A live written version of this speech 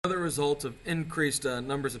result of increased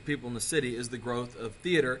numbers of people in the city is the growth of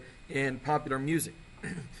theater and popular music.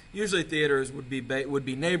 Usually theaters would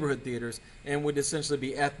be neighborhood theaters and would essentially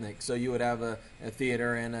be ethnic. So you would have a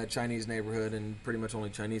theater in a Chinese neighborhood, and pretty much only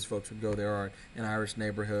Chinese folks would go there, or an Irish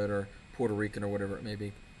neighborhood, or Puerto Rican, or whatever it may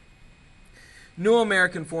be. New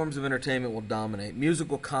American forms of entertainment will dominate.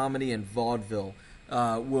 Musical comedy and vaudeville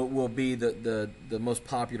will be the most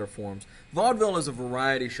popular forms. Vaudeville is a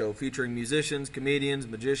variety show featuring musicians, comedians,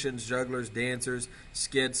 magicians, jugglers, dancers,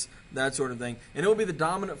 skits, that sort of thing. And it will be the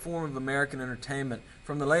dominant form of American entertainment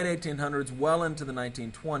from the late 1800s well into the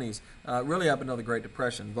 1920s, really up until the Great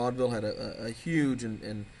Depression. Vaudeville had a huge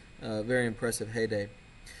and very impressive heyday.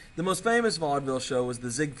 The most famous vaudeville show was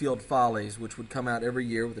the Ziegfeld Follies, which would come out every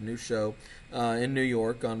year with a new show in New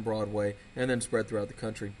York on Broadway and then spread throughout the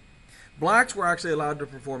country. Blacks were actually allowed to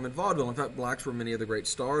perform in vaudeville. In fact, blacks were many of the great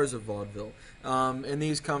stars of vaudeville. And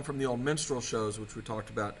these come from the old minstrel shows, which we talked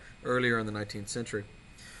about earlier in the 19th century.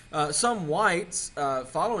 Some whites,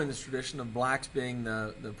 following this tradition of blacks being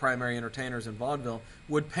the primary entertainers in vaudeville,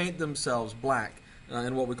 would paint themselves black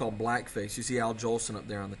in what we call blackface. You see Al Jolson up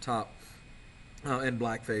there on the top in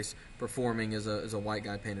blackface performing as a white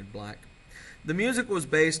guy painted black. The music was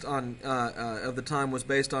based on of the time was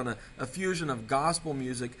based on a fusion of gospel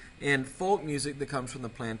music and folk music that comes from the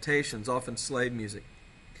plantations, often slave music.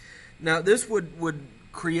 Now, this would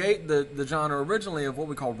create the genre originally of what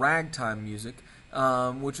we call ragtime music,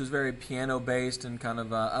 which was very piano-based and kind of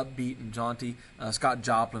upbeat and jaunty. Scott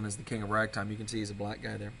Joplin is the king of ragtime. You can see he's a black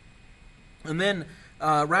guy there. And then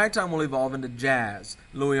ragtime will evolve into jazz.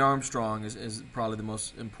 Louis Armstrong is probably the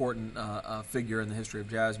most important figure in the history of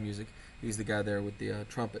jazz music. He's the guy there with the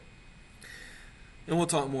trumpet. And we'll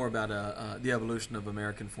talk more about the evolution of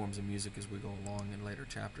American forms of music as we go along in later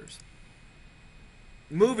chapters.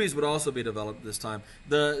 Movies would also be developed at this time.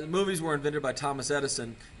 The movies were invented by Thomas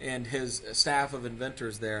Edison and his staff of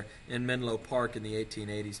inventors there in Menlo Park in the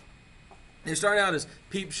 1880s. They started out as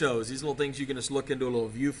peep shows, these little things you can just look into a little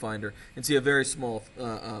viewfinder and see a very small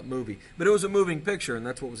movie. But it was a moving picture, and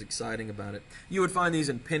that's what was exciting about it. You would find these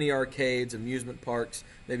in penny arcades, amusement parks,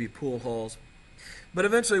 maybe pool halls. But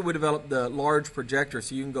eventually we developed the large projector,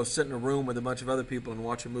 so you can go sit in a room with a bunch of other people and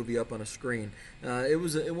watch a movie up on a screen.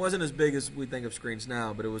 It wasn't as big as we think of screens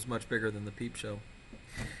now, but it was much bigger than the peep show.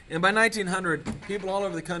 And by 1900, people all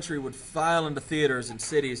over the country would file into theaters and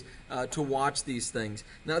cities to watch these things.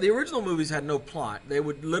 Now, the original movies had no plot. They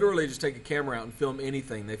would literally just take a camera out and film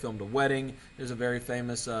anything. They filmed a wedding. There's a very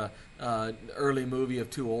famous early movie of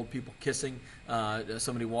two old people kissing,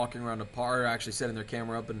 somebody walking around a park, actually setting their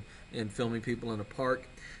camera up and filming people in a park.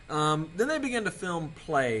 Then they began to film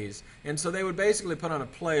plays. And so they would basically put on a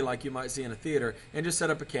play like you might see in a theater and just set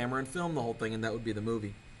up a camera and film the whole thing, and that would be the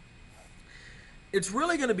movie. It's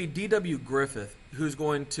really going to be D.W. Griffith who's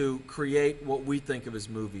going to create what we think of as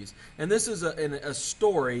movies. And this is a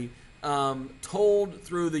story told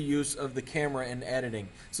through the use of the camera and editing.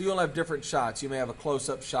 So you'll have different shots. You may have a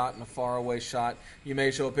close-up shot and a far-away shot. You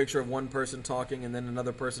may show a picture of one person talking and then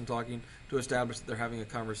another person talking to establish that they're having a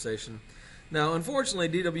conversation. Now, unfortunately,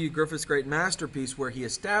 D.W. Griffith's great masterpiece where he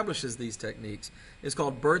establishes these techniques is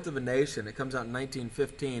called Birth of a Nation. It comes out in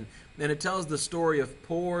 1915, and it tells the story of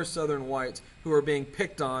poor Southern whites who are being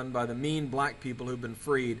picked on by the mean black people who've been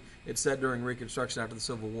freed. It's set during Reconstruction after the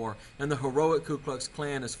Civil War, and the heroic Ku Klux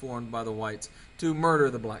Klan is formed by the whites to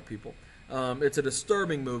murder the black people. It's a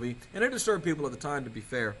disturbing movie, and it disturbed people at the time, to be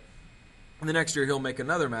fair. And the next year he'll make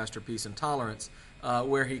another masterpiece, Intolerance,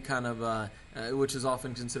 where he kind of, which is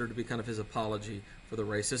often considered to be kind of his apology for the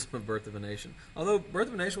racism of Birth of a Nation. Although Birth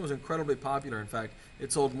of a Nation was incredibly popular. In fact,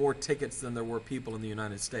 it sold more tickets than there were people in the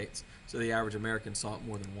United States. So the average American saw it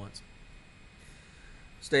more than once.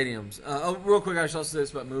 Stadiums. Real quick, I should also say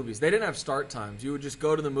this about movies. They didn't have start times. You would just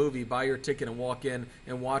go to the movie, buy your ticket, and walk in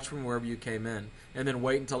and watch from wherever you came in, and then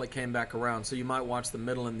wait until it came back around. So you might watch the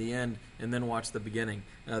middle and the end, and then watch the beginning.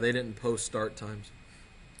 They didn't post start times.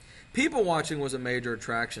 People watching was a major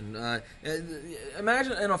attraction.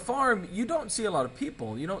 Imagine in a farm, you don't see a lot of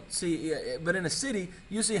people. You don't see, but in a city,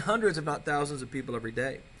 you see hundreds, if not thousands, of people every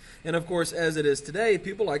day. And of course, as it is today,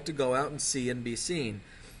 people like to go out and see and be seen.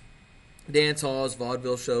 Dance halls,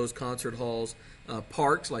 vaudeville shows, concert halls,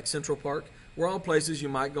 parks like Central Park were all places you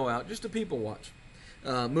might go out just to people watch.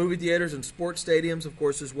 Movie theaters and sports stadiums, of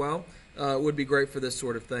course, as well, would be great for this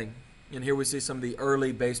sort of thing. And here we see some of the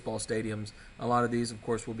early baseball stadiums. A lot of these, of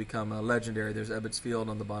course, will become legendary. There's Ebbets Field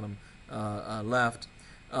on the bottom left,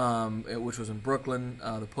 which was in Brooklyn.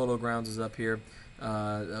 The Polo Grounds is up here.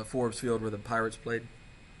 Forbes Field, where the Pirates played.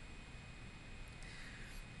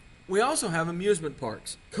 We also have amusement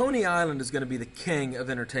parks. Coney Island is going to be the king of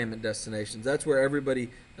entertainment destinations. That's where everybody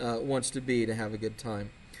wants to be to have a good time.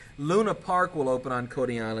 Luna Park will open on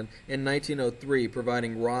Coney Island in 1903,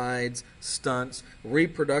 providing rides, stunts,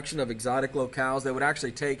 reproduction of exotic locales. They would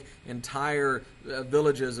actually take entire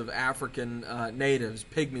villages of African natives,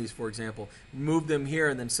 pygmies for example, move them here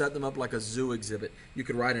and then set them up like a zoo exhibit. You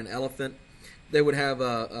could ride an elephant. They would have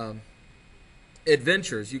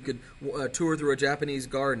adventures. You could tour through a Japanese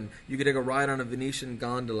garden. You could take a ride on a Venetian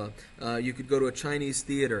gondola. You could go to a Chinese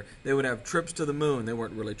theater. They would have trips to the moon. They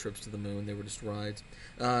weren't really trips to the moon. They were just rides.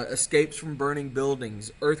 Escapes from burning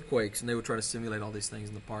buildings, earthquakes, and they would try to simulate all these things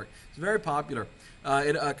in the park. It's very popular.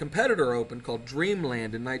 A competitor opened called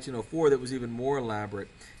Dreamland in 1904 that was even more elaborate.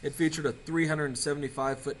 It featured a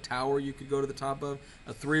 375-foot tower you could go to the top of,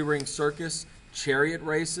 a 3-ring circus, chariot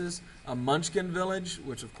races, a Munchkin village,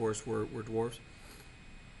 which of course were dwarfs.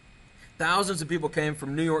 Thousands of people came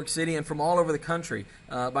from New York City and from all over the country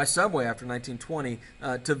by subway after 1920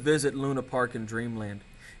 to visit Luna Park and Dreamland.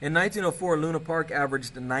 In 1904, Luna Park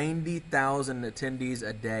averaged 90,000 attendees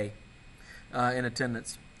a day in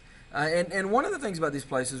attendance. And one of the things about these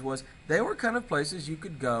places was they were kind of places you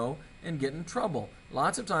could go and get in trouble.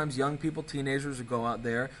 Lots of times young people, teenagers would go out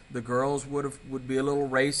there. The girls would be a little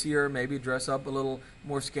racier, maybe dress up a little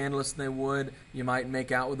more scandalous than they would. You might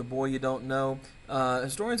make out with a boy you don't know.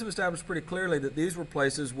 Historians have established pretty clearly that these were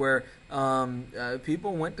places where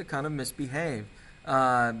people went to kind of misbehave.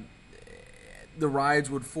 The rides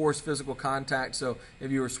would force physical contact, so if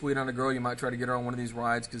you were sweet on a girl, you might try to get her on one of these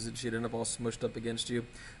rides because she'd end up all smushed up against you.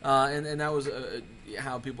 And that was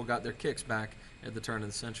how people got their kicks back at the turn of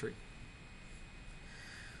the century.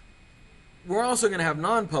 We're also going to have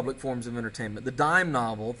non-public forms of entertainment. The dime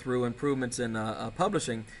novel, through improvements in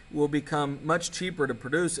publishing, will become much cheaper to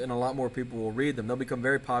produce, and a lot more people will read them. They'll become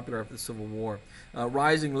very popular after the Civil War.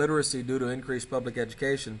 Rising literacy due to increased public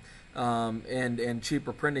education and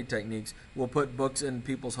cheaper printing techniques will put books in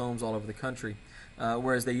people's homes all over the country,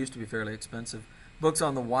 whereas they used to be fairly expensive. Books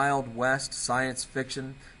on the Wild West, science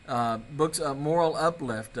fiction, books moral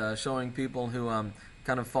uplift, showing people who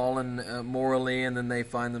kind of fallen morally and then they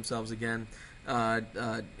find themselves again.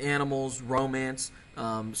 Animals, romance,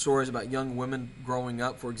 stories about young women growing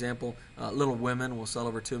up. For example, Little Women will sell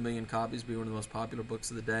over 2 million copies, be one of the most popular books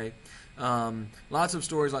of the day. Lots of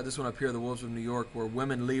stories like this one up here, The Wolves of New York, where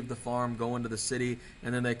women leave the farm, go into the city,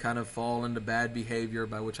 and then they kind of fall into bad behavior,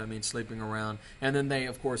 by which I mean sleeping around. And then they,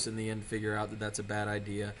 of course, in the end figure out that that's a bad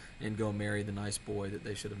idea and go marry the nice boy that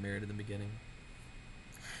they should have married in the beginning.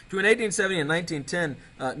 Between 1870 and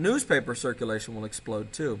 1910, newspaper circulation will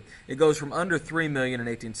explode too. It goes from under 3 million in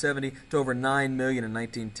 1870 to over 9 million in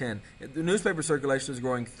 1910. The newspaper circulation is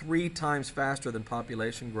growing 3 times faster than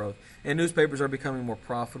population growth, and newspapers are becoming more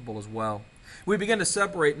profitable as well. We begin to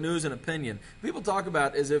separate news and opinion. People talk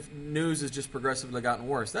about as if news has just progressively gotten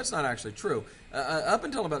worse. That's not actually true. Up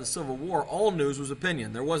until about the Civil War, all news was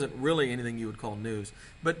opinion. There wasn't really anything you would call news.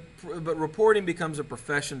 But reporting becomes a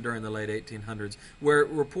profession during the late 1800s, where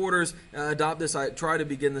reporters adopt this, try to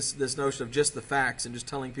begin this notion of just the facts and just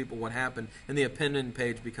telling people what happened, and the opinion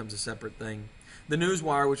page becomes a separate thing. The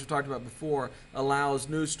Newswire, which we talked about before, allows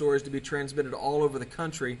news stories to be transmitted all over the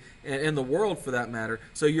country, and in the world for that matter.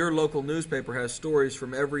 So your local newspaper has stories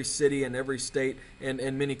from every city and every state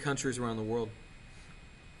and many countries around the world.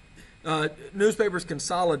 Newspapers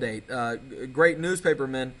consolidate. Great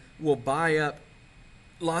newspapermen will buy up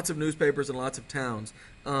lots of newspapers in lots of towns.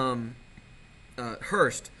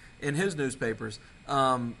 Hearst and his newspapers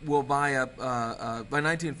will buy up. By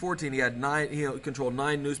 1914, he controlled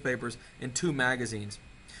 9 newspapers and 2 magazines.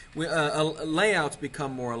 Layouts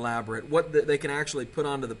become more elaborate. What they can actually put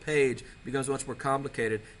onto the page becomes much more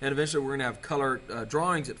complicated, and eventually we're going to have color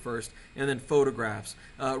drawings at first, and then photographs.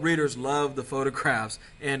 Readers love the photographs,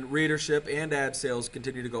 and readership and ad sales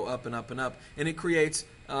continue to go up and up and up, and it creates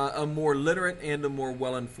a more literate and a more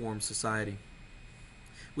well-informed society.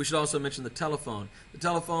 We should also mention the telephone. The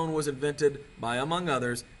telephone was invented by, among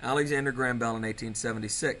others, Alexander Graham Bell in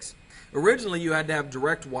 1876. Originally, you had to have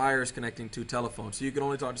direct wires connecting to telephones, so you could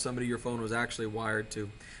only talk to somebody your phone was actually wired to.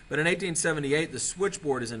 But in 1878, the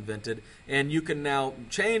switchboard is invented, and you can now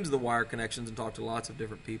change the wire connections and talk to lots of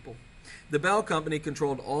different people. The Bell Company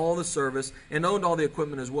controlled all the service and owned all the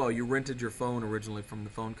equipment as well. You rented your phone originally from the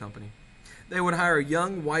phone company. They would hire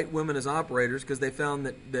young white women as operators because they found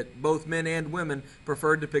that both men and women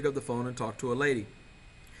preferred to pick up the phone and talk to a lady.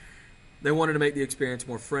 They wanted to make the experience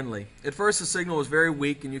more friendly. At first, the signal was very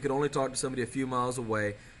weak and you could only talk to somebody a few miles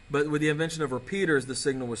away. But with the invention of repeaters, the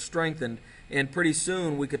signal was strengthened, and pretty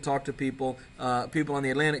soon we could talk to people. People on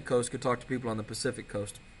the Atlantic coast could talk to people on the Pacific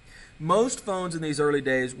coast. Most phones in these early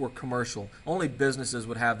days were commercial. Only businesses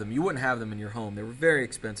would have them. You wouldn't have them in your home. They were very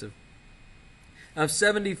expensive. Of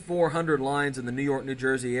 7,400 lines in the New York, New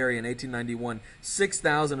Jersey area in 1891,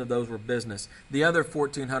 6,000 of those were business. The other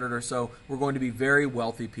 1,400 or so were going to be very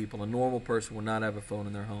wealthy people. A normal person would not have a phone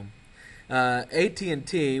in their home.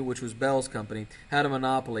 AT&T, which was Bell's company, had a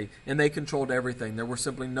monopoly, and they controlled everything. There were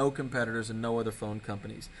simply no competitors and no other phone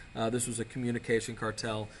companies. This was a communication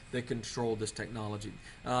cartel that controlled this technology.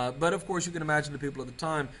 But of course, you can imagine to people at the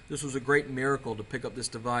time, this was a great miracle to pick up this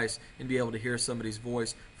device and be able to hear somebody's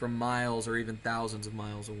voice from miles or even thousands of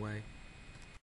miles away.